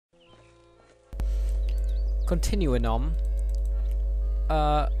continuing on,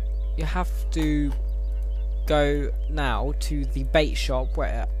 you have to go now to the bait shop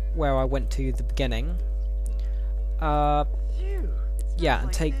where I went to the beginning. Yeah,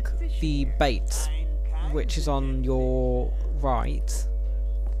 and take the bait, which is on your right.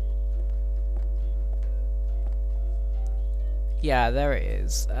 Yeah, there it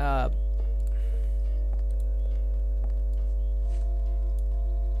is.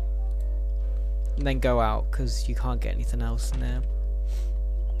 And then go out, because you can't get anything else in there.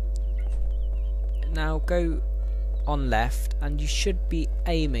 Now go on left, and you should be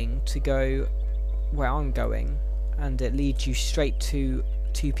aiming to go where I'm going, and it leads you straight to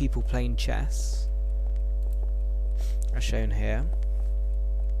 2 people playing chess, as shown here.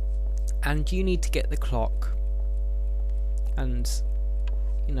 And you need to get the clock, and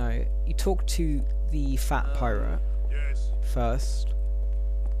you know, you talk to the fat pirate first,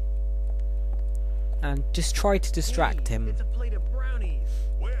 and just try to distract him. It's a plate of brownies.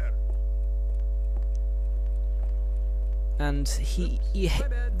 Where? And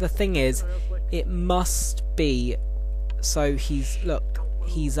the thing is, it must be so he's The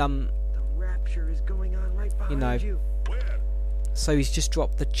rapture is going on right behind you know, Where? so he's just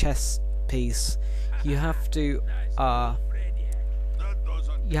dropped the chess piece. You have to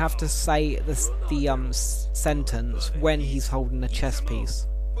say the sentence when he's holding a chess piece.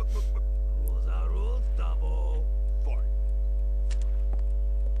 Rules are rules, double.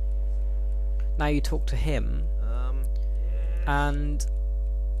 Now you talk to him and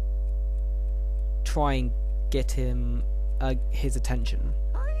try and get him his attention.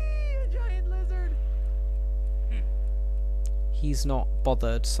 A giant lizard. He's not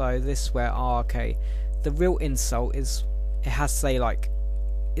bothered, so this is where, okay, the real insult is, it has to say like,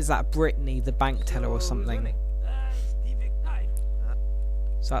 is that Brittany, the bank teller or something?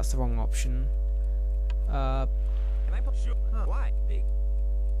 So that's the wrong option. Can I put why? Big.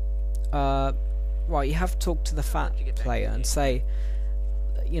 Right, you have to talk to the fat player and say,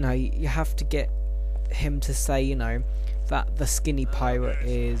 you know, you have to get him to say, you know, that the skinny pirate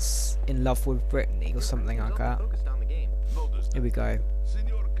is in love with Brittany or something like that. Here we go.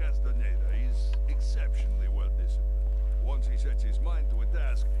 Senor Castaneda is exceptionally well disciplined. Once he sets his mind to a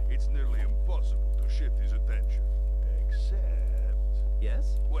task, it's nearly impossible to shift his attention. Except,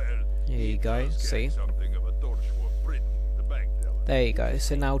 Yes. well, Here you go, does see? get something of a torch for Brittany, the bank teller. There you go.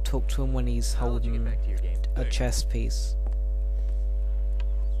 So now talk to him when he's I'll let you get holding back to your game. a chess piece.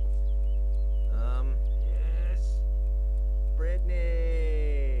 Yes.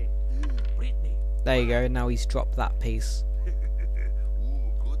 Brittany. Brittany. There you go. Now he's dropped that piece.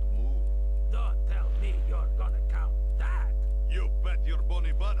 Ooh, good move. Don't tell me you're gonna count that. You bet your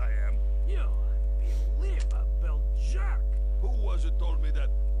bonny butt I am. You unbelievable jerk. Who was it told me that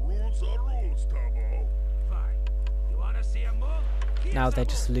rules are rules, Turbo? Fine. You wanna see a move? Here's Now a they're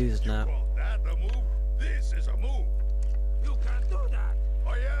just move. losing You now. call that a move? This is a move. You can't do that.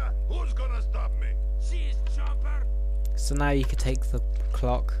 Oh yeah? Who's gonna stop me? She's chomper. So now you can take the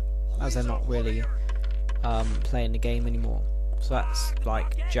clock, as they're not really playing the game anymore. So that's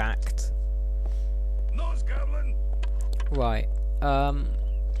like jacked. Nose goblin. Right.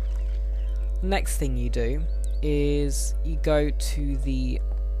 Next thing you do is you go to the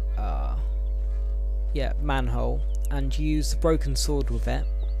manhole and use the broken sword with it.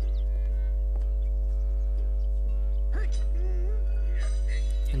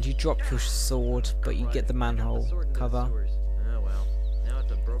 And you drop your sword, but you get the manhole cover. Oh well. Now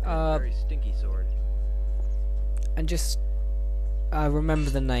it's a broken, very stinky sword. And just remember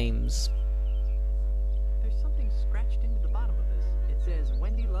the names. There's something scratched into the bottom of this. It says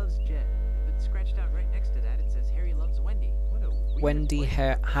Wendy loves Jed, but scratched out right next to that it says Harry loves Wendy. What a weird Wendy,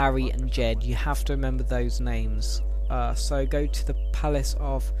 place. Harry and Jed. You have to remember those names. So go to the Palace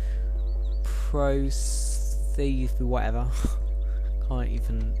of Protheve, whatever. Can't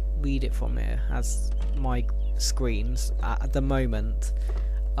even read it from here, as my screens at the moment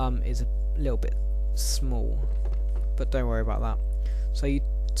is a little bit small. But don't worry about that. So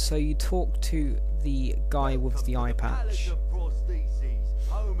you talk to the guy with the eye patch.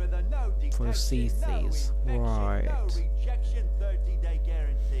 Prostheses, right. No rejection, 30-day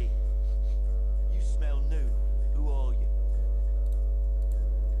guarantee. You smell new. Who are you?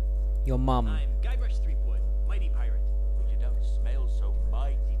 Your mum. I'm Guybrush Threepwood, mighty pirate. Well, you don't smell so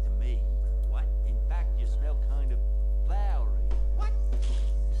mighty to me. What? In fact, you smell kind of flowery. What?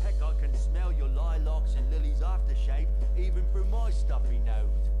 Heck, I can smell your lilacs and lilies aftershave even through my stuffy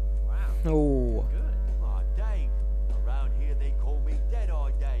nose. Wow. Oh, Good. Ah, Dave. Around here they call me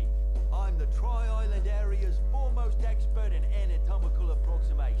Dead-Eye Dave. I'm the Tri-Island area's foremost expert in anatomical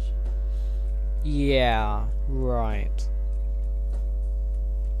approximation. Yeah, right.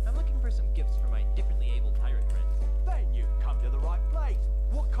 I'm looking for some gifts for my differently abled pirate friends. Then you've come to the right place.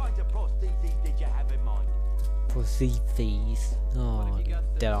 What kinds of prostheses did you have in mind? Prostheses. What Oh, have you got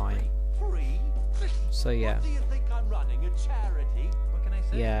did that's I? free? Free? So yeah. What do you think I'm running? A charity? What can I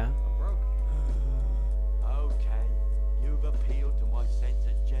say? Yeah. I'm broke. Okay, you've appealed to my sense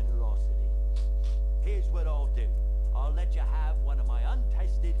of generosity. Here's what I'll do. I'll let you have one of my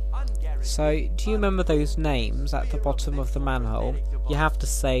untested, unguaranteed... So, do you remember those names at the bottom of the manhole? You have to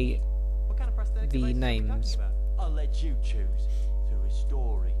say What kind of prosthetic the device are we talking names. about? I'll let you choose through a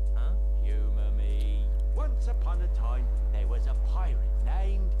story. Huh? Humour me. Once upon a time, there was a pirate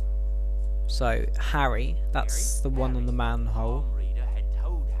named... So, Harry, that's the one on the manhole. Palm reader had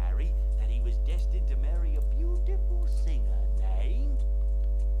told Harry that he was destined to marry a beautiful singer named...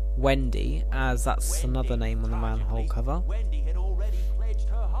 Wendy, as that's Wendy. another name on the manhole Tragically, cover. Wendy had already pledged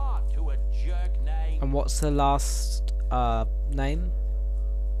her heart to a jerk named... And what's the last name?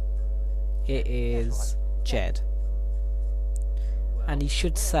 It is Jed. And he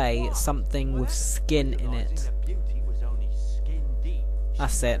should say something with skin in it.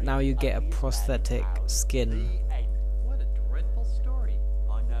 That's it, now you get a prosthetic skin. What a dreadful story.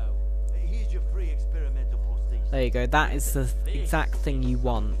 I know. Here's your free experimental prosthesis. There you go, that is the exact thing you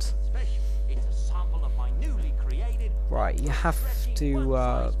want. Special. It's a sample of my newly created... Right, you have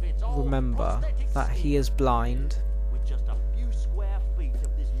to remember that he is blind. With just a few square feet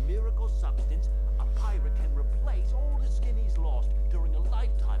of this miracle substance, a pirate can replace all the skin he's lost during a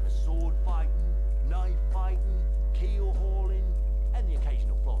lifetime of sword fighting, knife fighting, keel hauling, and the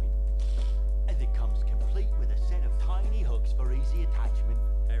occasional flogging. And it comes complete with a set of tiny hooks for easy attachment.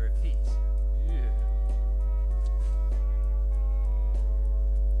 I repeat.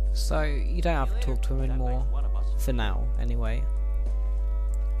 So you don't have to talk to him That anymore. makes one of us. For now, anyway.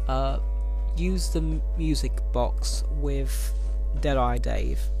 Use the music box with Deadeye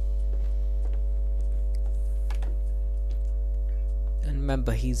Dave. And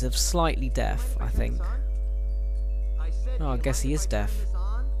remember, he's of slightly deaf, I think. Oh, I guess he is deaf. Guess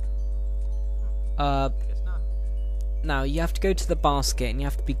not. Now you have to go to the basket and you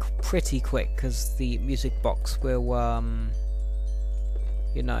have to be pretty quick because the music box will,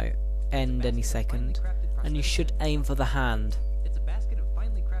 you know, end any second. And you should aim for the hand. It's a basket of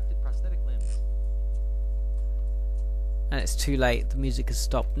finely crafted prosthetic limbs. And it's too late, the music has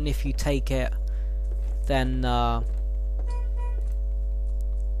stopped. And if you take it, then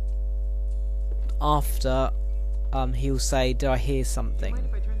after he'll say, did I hear something? Do you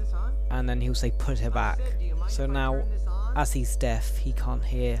mind if I turn this on? And then he'll say, put it back. Said, do you mind So if I now, turn this on? as he's deaf, he can't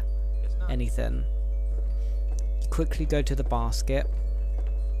hear Guess not. anything. You quickly go to the basket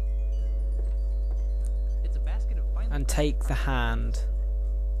It's a basket of finely and crafted take the prosthetic hand.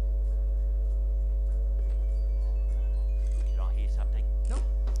 Did I hear something? Nope,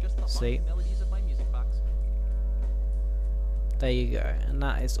 just the See? haunting melodies of my music box. There you go. And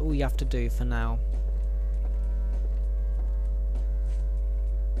that is all you have to do for now.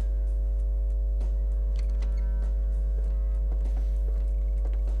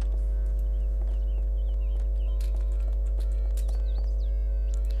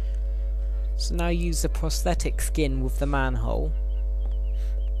 So now use the prosthetic skin with the manhole.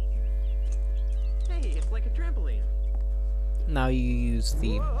 Hey, it's like a trampoline. Now you use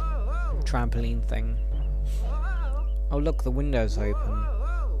the Whoa, trampoline thing. whoa, Oh look, the window's open.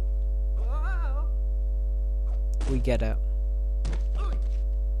 whoa, whoa. We get it.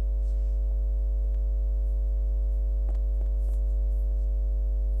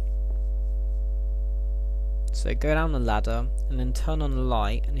 So go down the ladder and then turn on the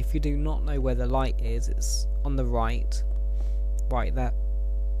light, and if you do not know where the light is, it's on the right. Right there.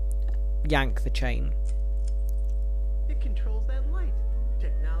 Yank the chain. It controls that light.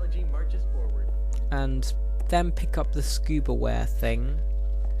 Technology marches forward. And then pick up the scuba wear thing.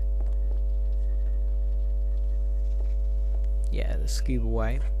 Yeah, the scuba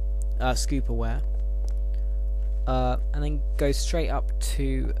wear. And then go straight up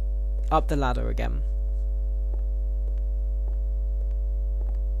the ladder again.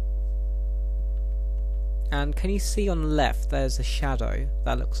 And can you see on the left there's a shadow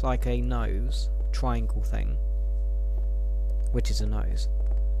that looks like a nose, triangle thing, which is a nose.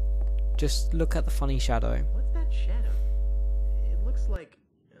 Just look at the funny shadow. What's that shadow? It looks like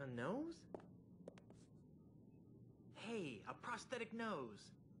a nose? Hey, a prosthetic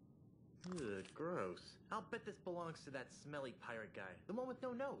nose. Ugh, gross. I'll bet this belongs to that smelly pirate guy, the one with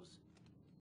no nose.